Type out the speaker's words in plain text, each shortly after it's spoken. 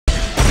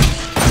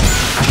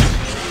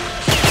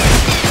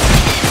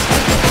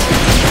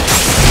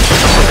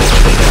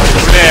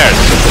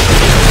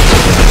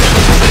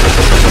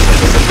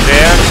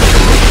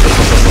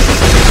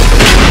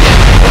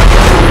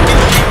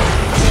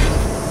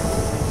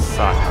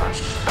suck, man.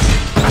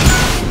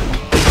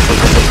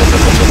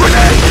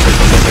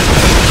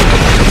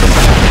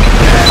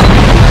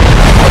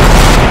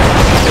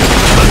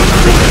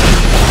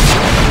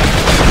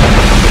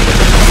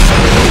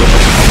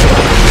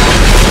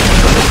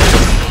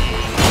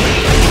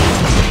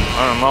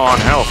 I'm low on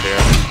health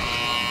here.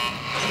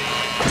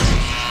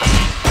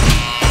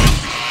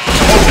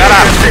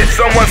 Okay,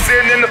 someone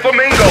sitting in the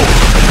Flamingos.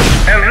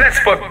 And let's,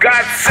 for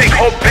God's sake,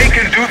 hope they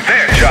can do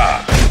their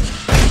job.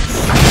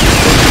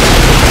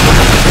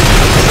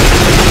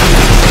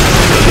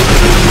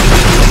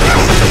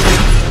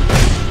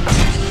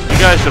 You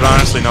guys should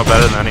honestly know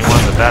better than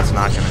anyone that that's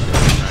not going to do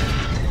anything.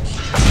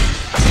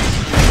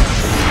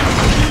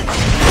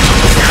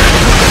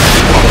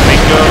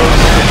 Flamingos.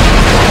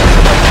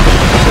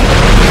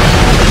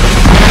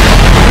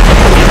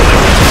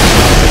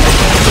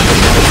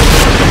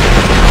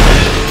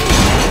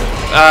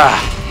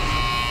 Ah.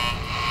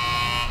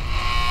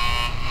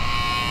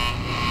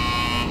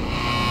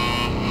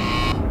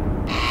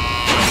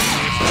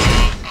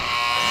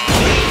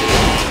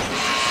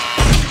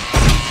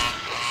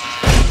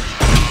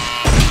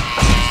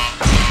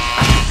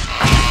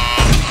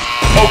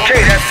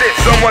 Okay, that's it.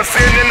 Someone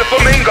sitting in the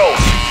Flamingos.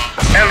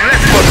 And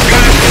let's, for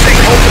God's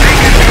sake, hope they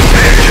can do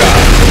their job.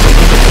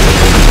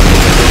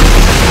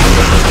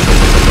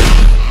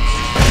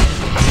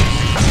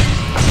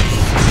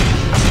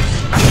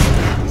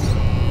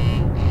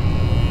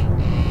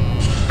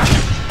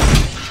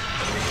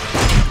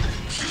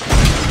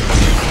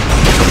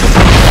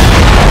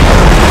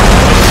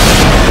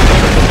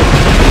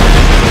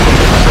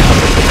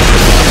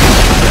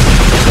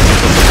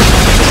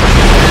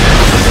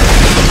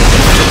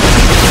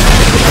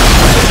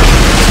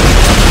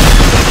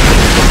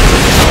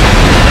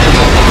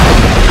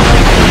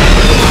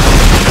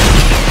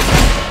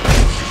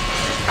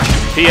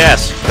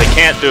 P.S. They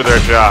can't do their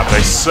job.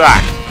 They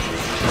suck.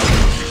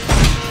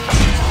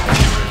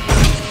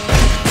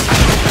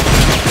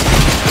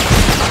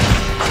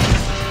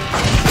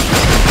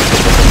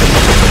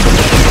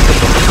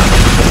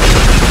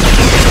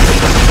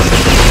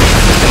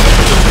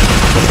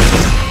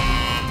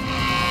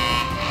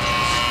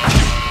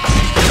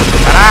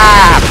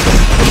 Ah!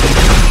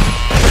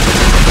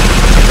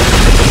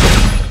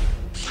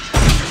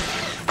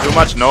 Too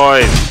much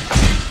noise.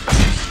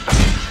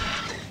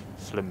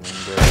 Flamingos.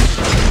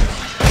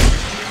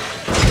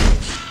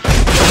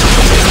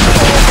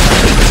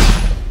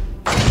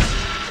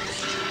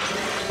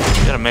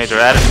 Got a major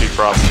attitude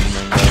problem,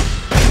 Flamingo.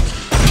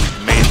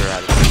 Major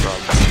attitude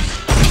problem.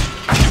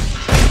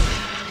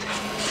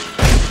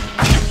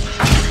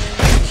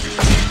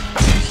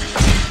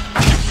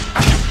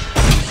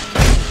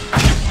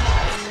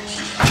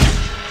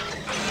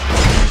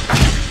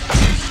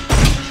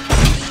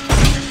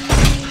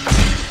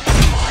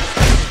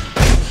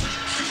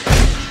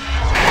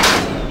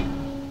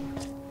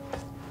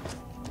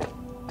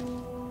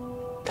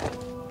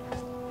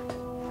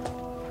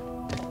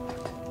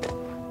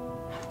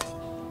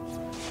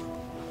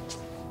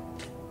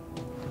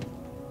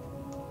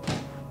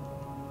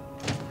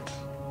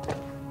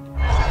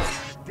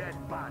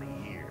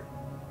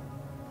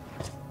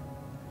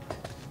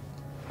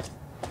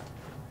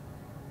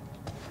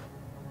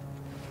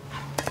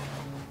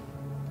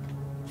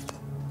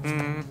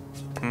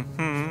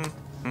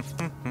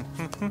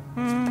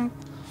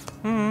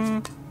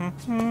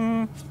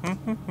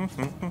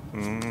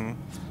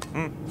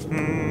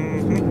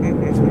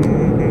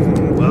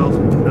 Well,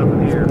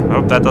 nothing here. I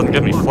hope that doesn't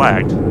get me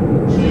flagged.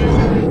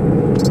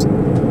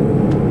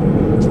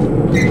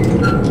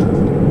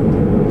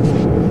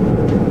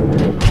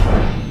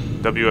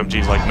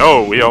 WMG's like,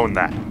 no, we own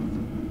that.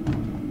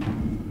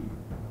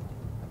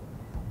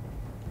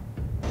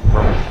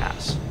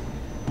 Pass.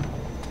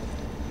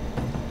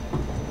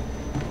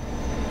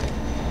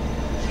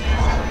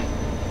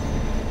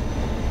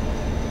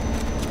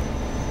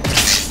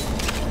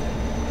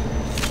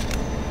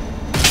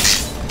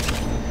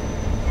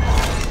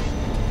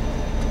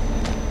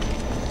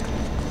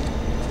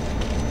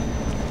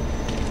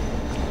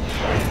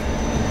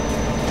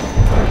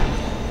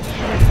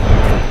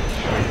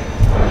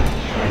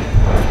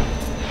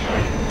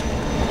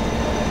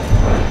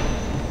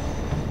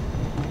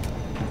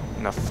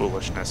 Enough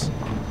foolishness.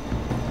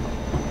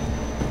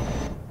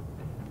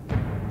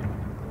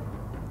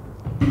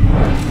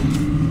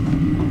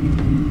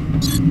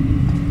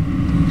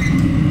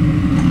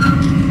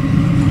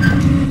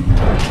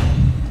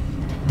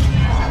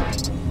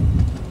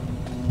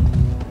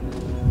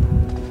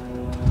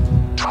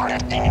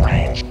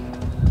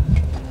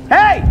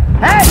 Hey!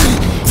 Hey!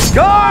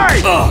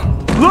 Guards!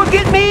 Look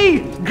at me!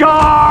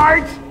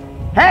 Guards!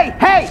 Hey!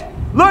 Hey!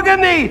 Look at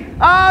me!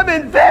 I'm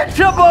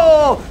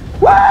invincible!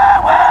 Woo!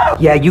 Woo!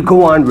 Yeah, you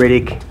go on,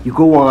 Riddick. You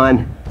go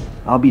on.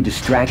 I'll be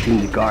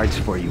distracting the guards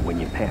for you when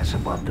you pass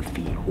above the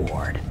feed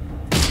ward.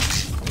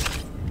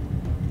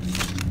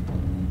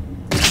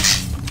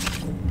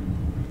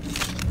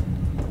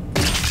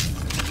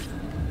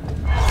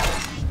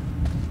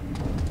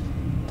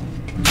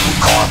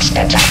 Corpse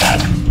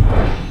detected.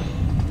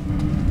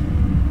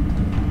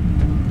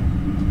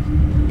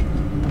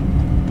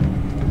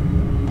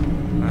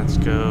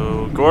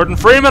 Gordon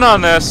Freeman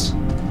on this.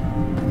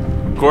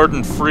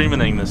 Gordon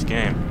Freemaning this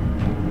game.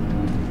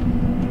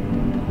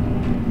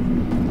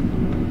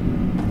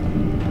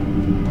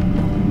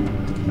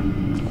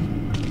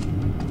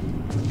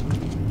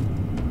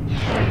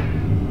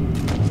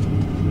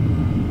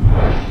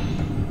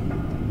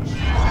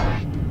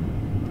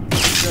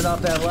 Turn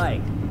off that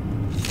light.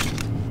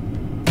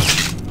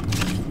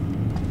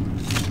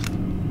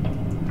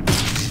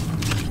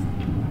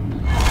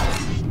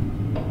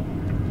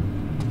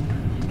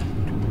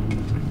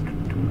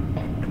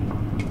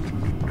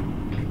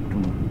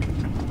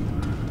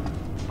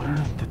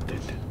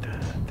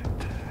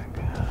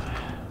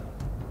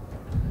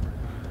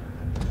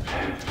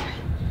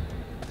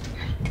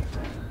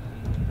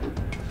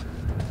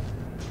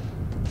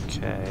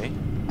 Okay.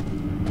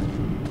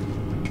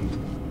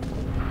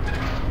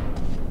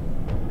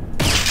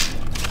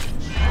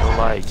 No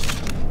light.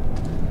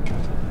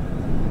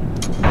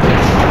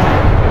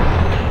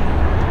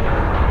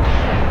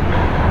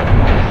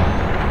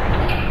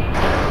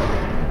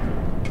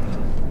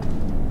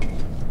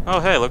 Oh,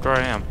 hey, look where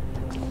I am.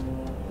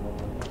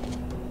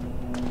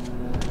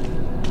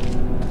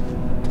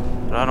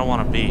 But I don't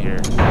want to be here.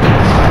 I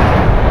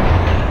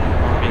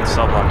want to be in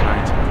cell block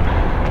 19.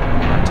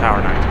 Or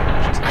tower 19,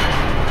 I should say.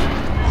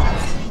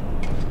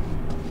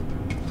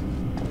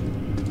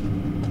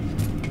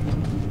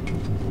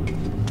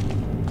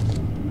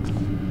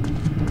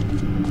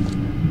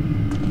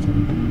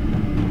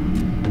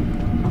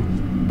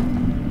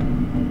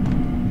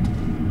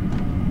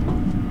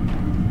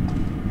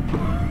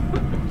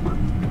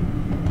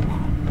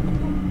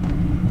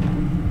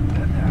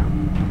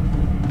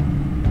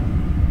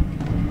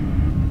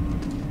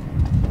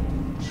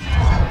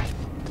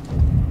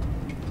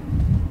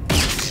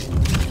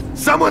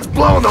 Someone's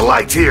blowing the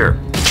lights here!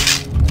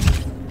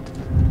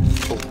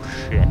 Oh,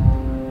 shit.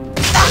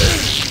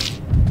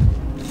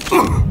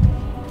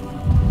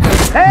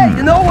 Hey,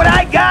 you know what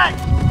I got?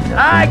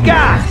 I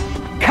got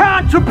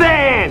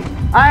contraband.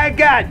 I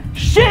got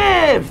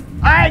shivs.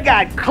 I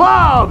got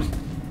clubs.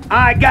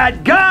 I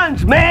got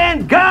guns,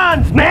 man.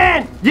 Guns,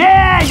 man.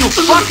 Yeah, you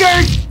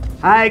fuckers.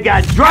 I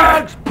got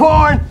drugs,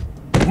 porn,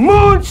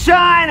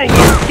 moonshine, and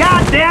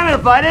goddamn it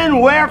if I didn't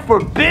wear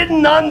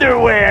forbidden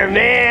underwear,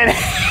 man.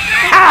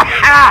 Ha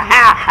ha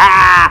ha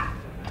ha!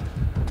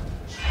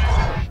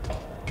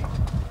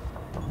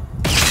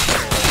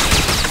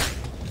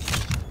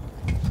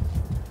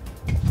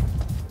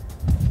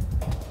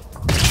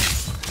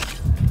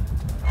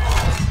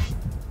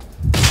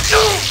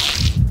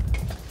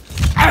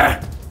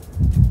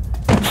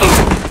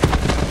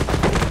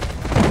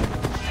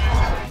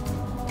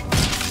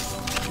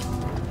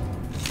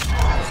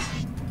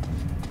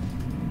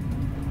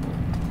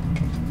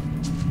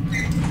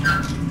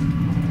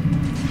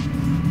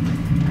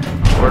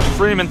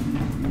 Freeman.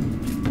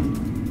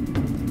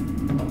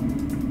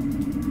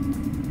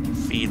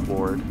 Feed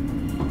ward.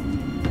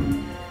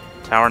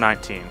 Tower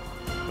 19.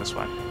 This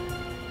way.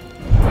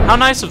 How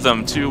nice of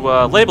them to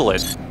label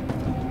it.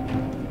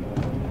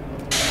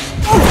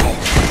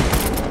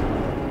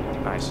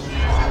 Nice.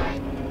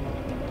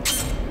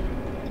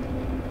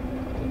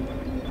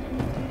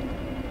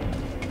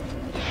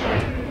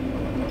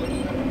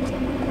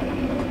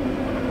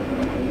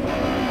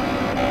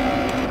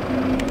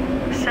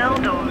 Cell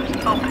doors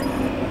open.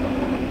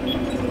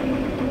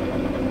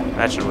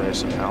 That should raise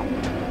some hell.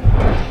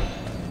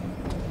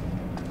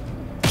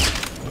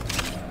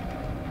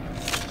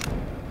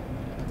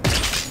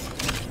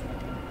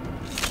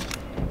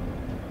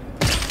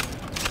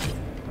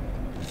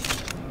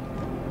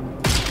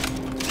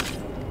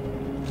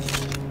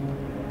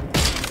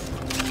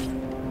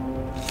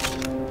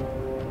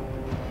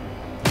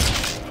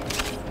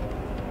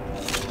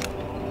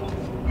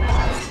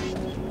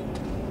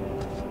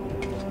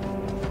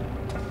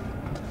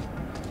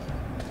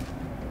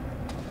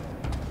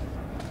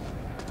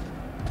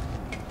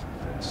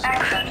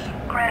 Access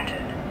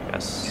granted.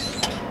 Yes.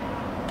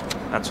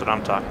 That's what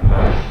I'm talking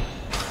about.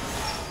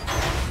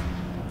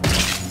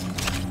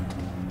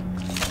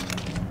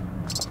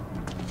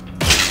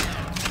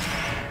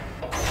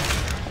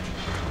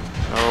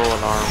 No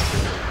alarm.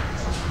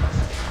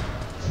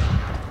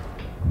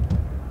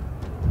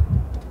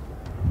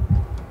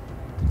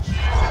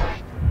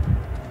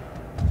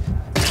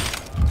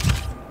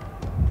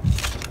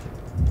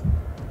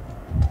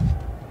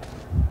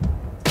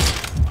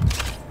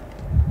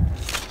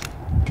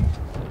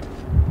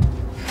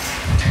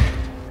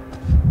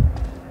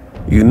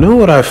 You know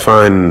what I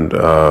find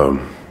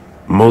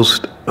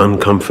most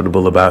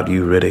uncomfortable about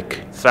you,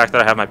 Riddick? The fact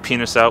that I have my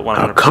penis out 100%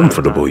 How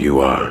comfortable you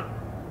are.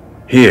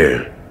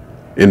 Here,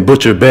 in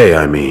Butcher Bay,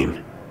 I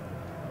mean.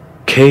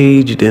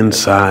 Caged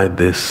inside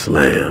this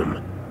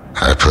slam.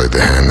 I played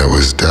the hand that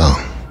was dealt.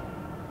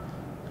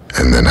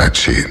 And then I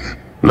cheat.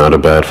 Not a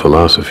bad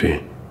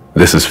philosophy.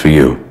 This is for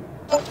you.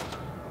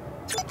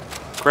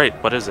 Great,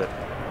 what is it?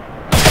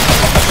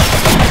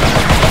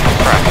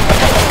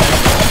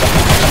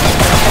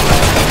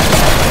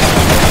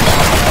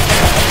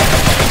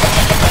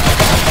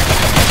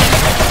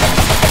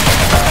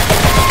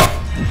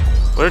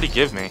 What did he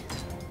give me?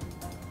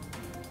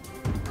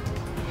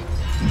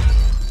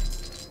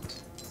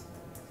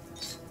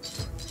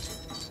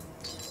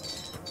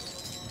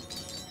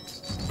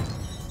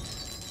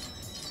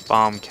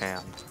 Bomb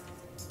can.